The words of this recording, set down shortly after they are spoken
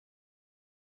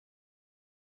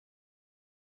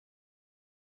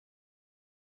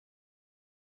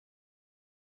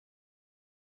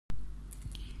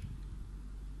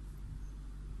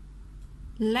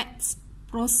Let's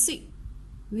proceed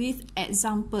with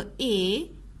example A,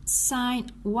 sin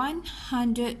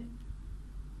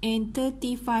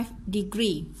 135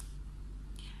 degree.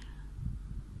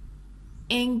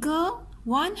 Angle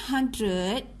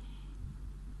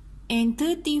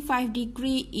 135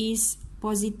 degree is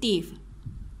positive.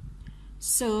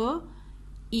 So,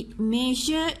 its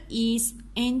measure is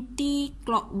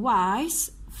anti-clockwise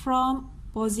from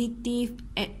positive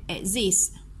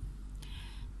axis.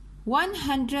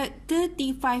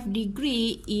 135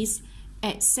 degree is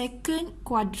at second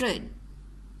quadrant.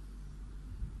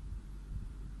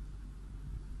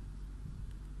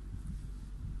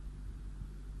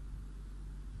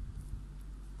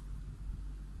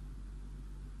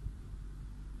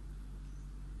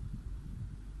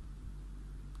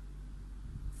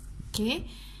 Okay,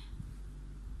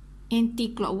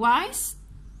 anti-clockwise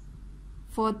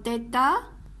for theta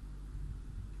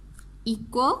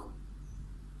equal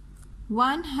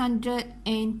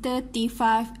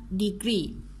 135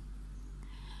 degree.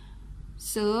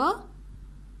 So,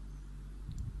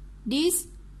 this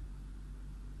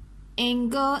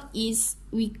angle is,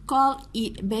 we call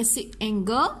it basic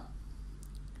angle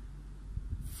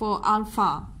for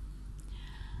alpha.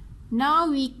 Now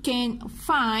we can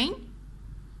find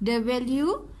the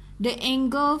value, the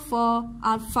angle for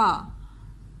alpha.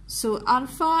 So,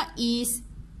 alpha is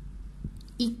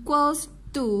equals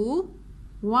to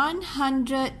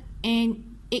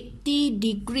 180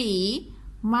 degree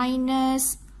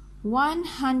minus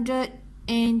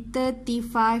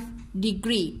 135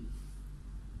 degree.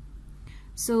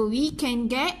 So we can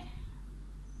get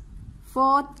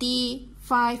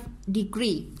 45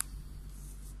 degree.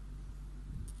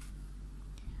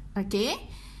 Okay.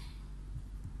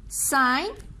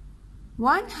 Sin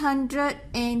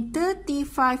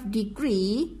 135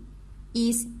 degree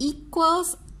is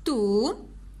equals to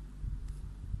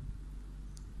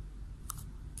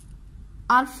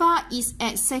alpha is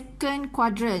at second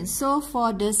quadrant. So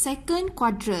for the second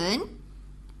quadrant,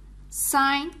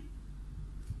 sin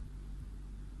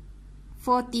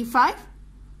 45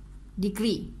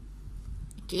 degree.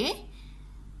 Okay.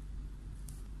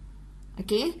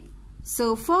 Okay.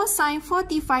 So for sin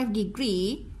 45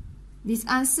 degree, this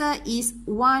answer is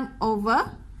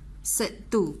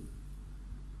 1/2.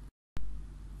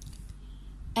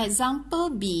 Example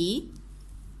B,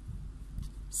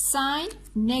 sin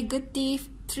negative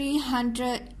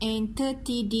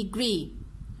 330 degree.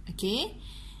 Okay,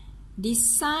 this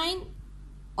sign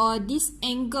or this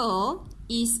angle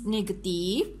is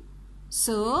negative,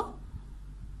 so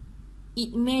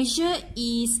its measure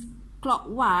is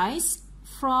clockwise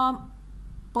from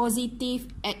positive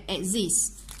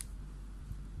axis.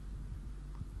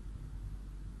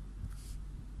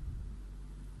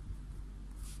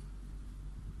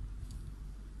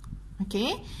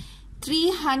 Okay,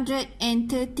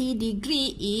 330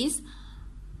 degree is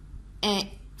at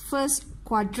first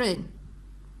quadrant.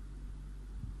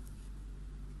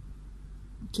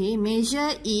 Okay,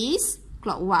 measure is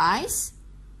clockwise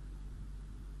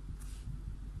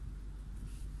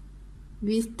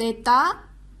with theta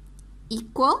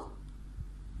equal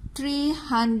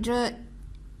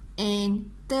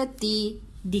 330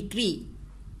 degree.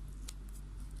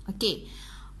 Okay,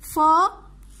 for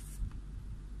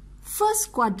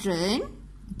first quadrant,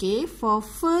 okay, for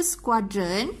first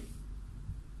quadrant,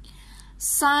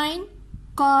 sine,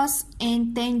 cos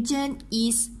and tangent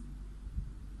is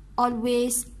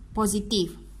always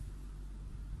positive.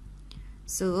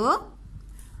 So,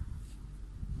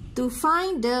 to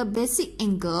find the basic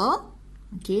angle,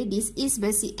 okay, this is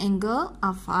basic angle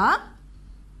alpha.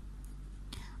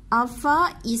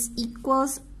 Alpha is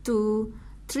equals to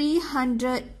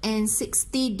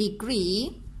 360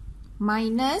 degree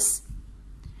minus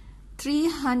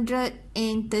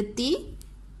 330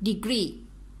 degree.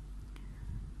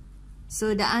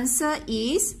 So the answer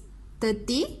is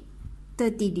 30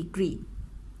 degree.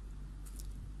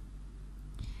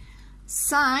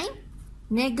 Sin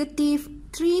negative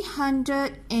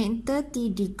 330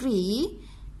 degree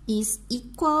is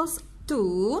equals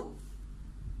to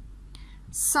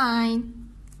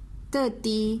sin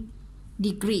 30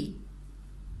 degree.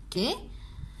 Okay,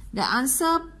 the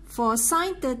answer for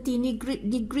sin 30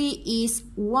 degree is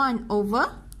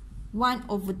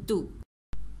 1/2.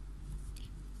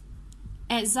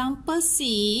 Example C,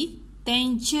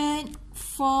 tangent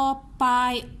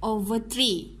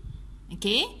 4π/3.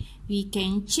 Okay, we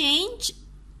can change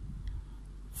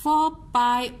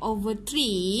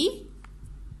 4π/3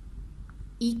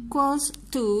 equals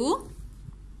to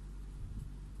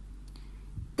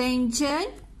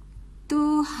tangent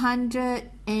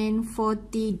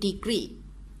 240 degree.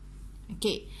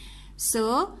 Okay,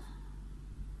 so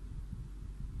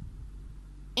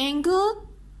angle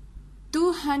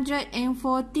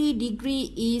 240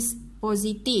 degree is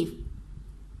positive.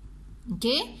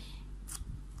 Okay,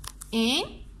 and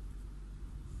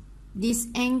this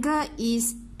angle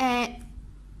is at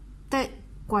third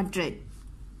quadrant.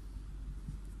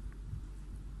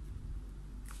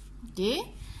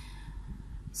 Okay,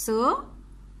 so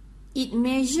its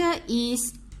measure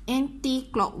is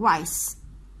anti-clockwise.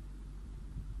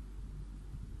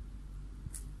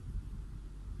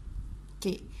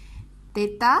 Okay,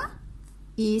 theta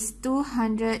is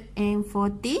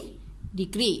 240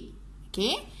 degree.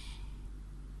 Okay.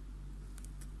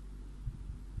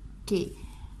 Okay.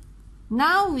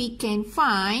 Now we can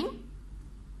find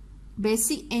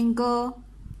basic angle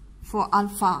for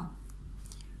alpha.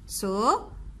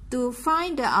 So to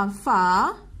find the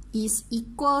alpha is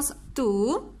equals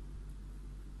to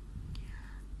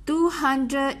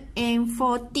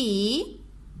 240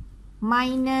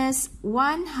 minus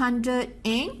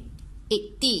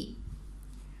 180.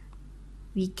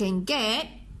 We can get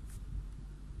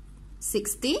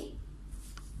 60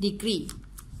 degree.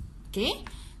 Okay.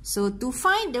 So to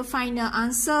find the final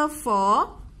answer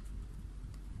for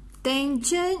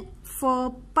tangent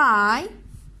 4 pi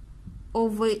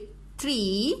over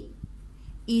 3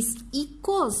 is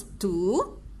equals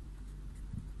to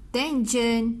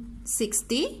tangent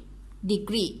 60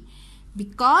 degree,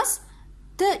 because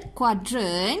third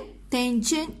quadrant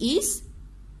tangent is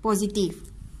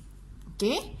positive.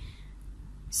 Okay,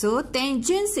 so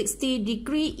tangent 60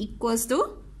 degree equals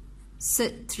to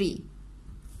sec 3.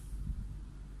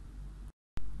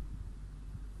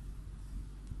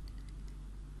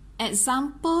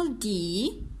 Example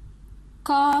D,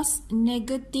 cos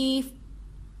negative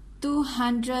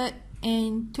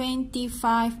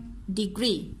 225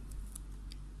 degree.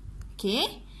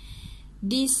 Okay,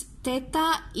 this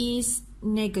theta is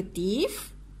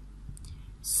negative,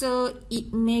 so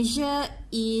its measure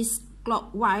is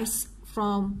clockwise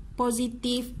from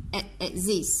positive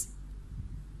axis.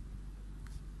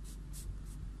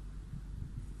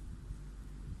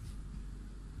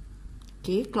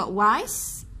 Okay,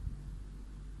 clockwise.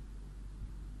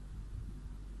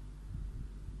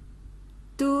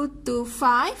 2 to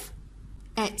 5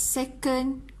 at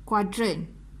second quadrant.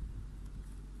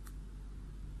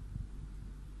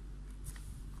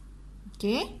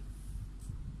 Okay.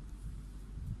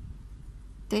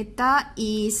 Theta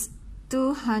is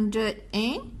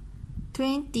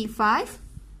 225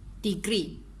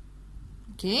 degree.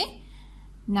 Okay.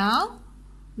 Now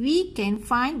we can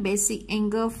find basic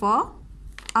angle for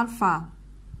alpha.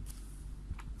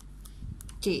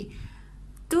 Okay.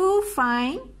 To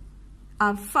find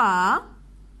alpha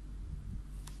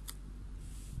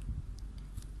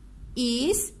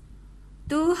is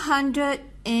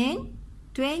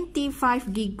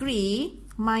 225 degree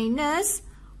minus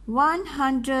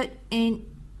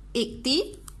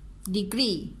 180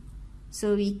 degree.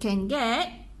 So we can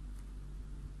get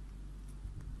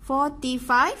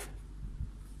 45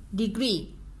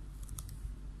 degree.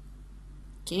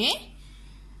 Okay.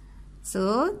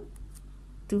 So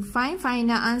to find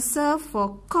final answer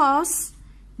for cos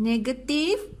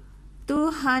negative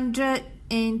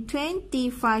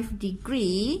 225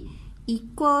 degree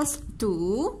equals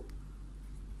to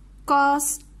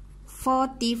cos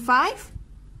 45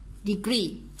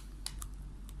 degree.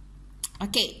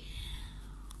 Okay.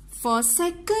 For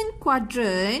second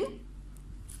quadrant,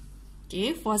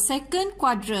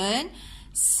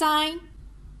 sign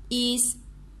is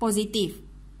positive.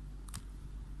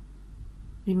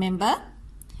 Remember,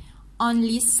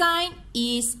 only sign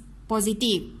is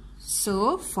positive.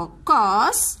 So for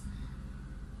cos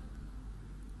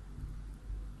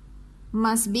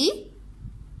must be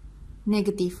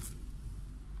negative.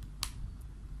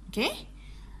 Okay.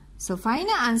 So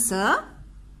final answer,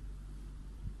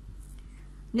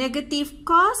 negative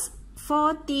cos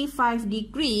 45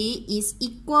 degree is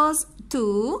equals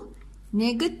to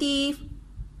negative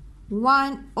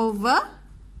 1 over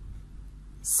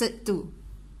sec 2.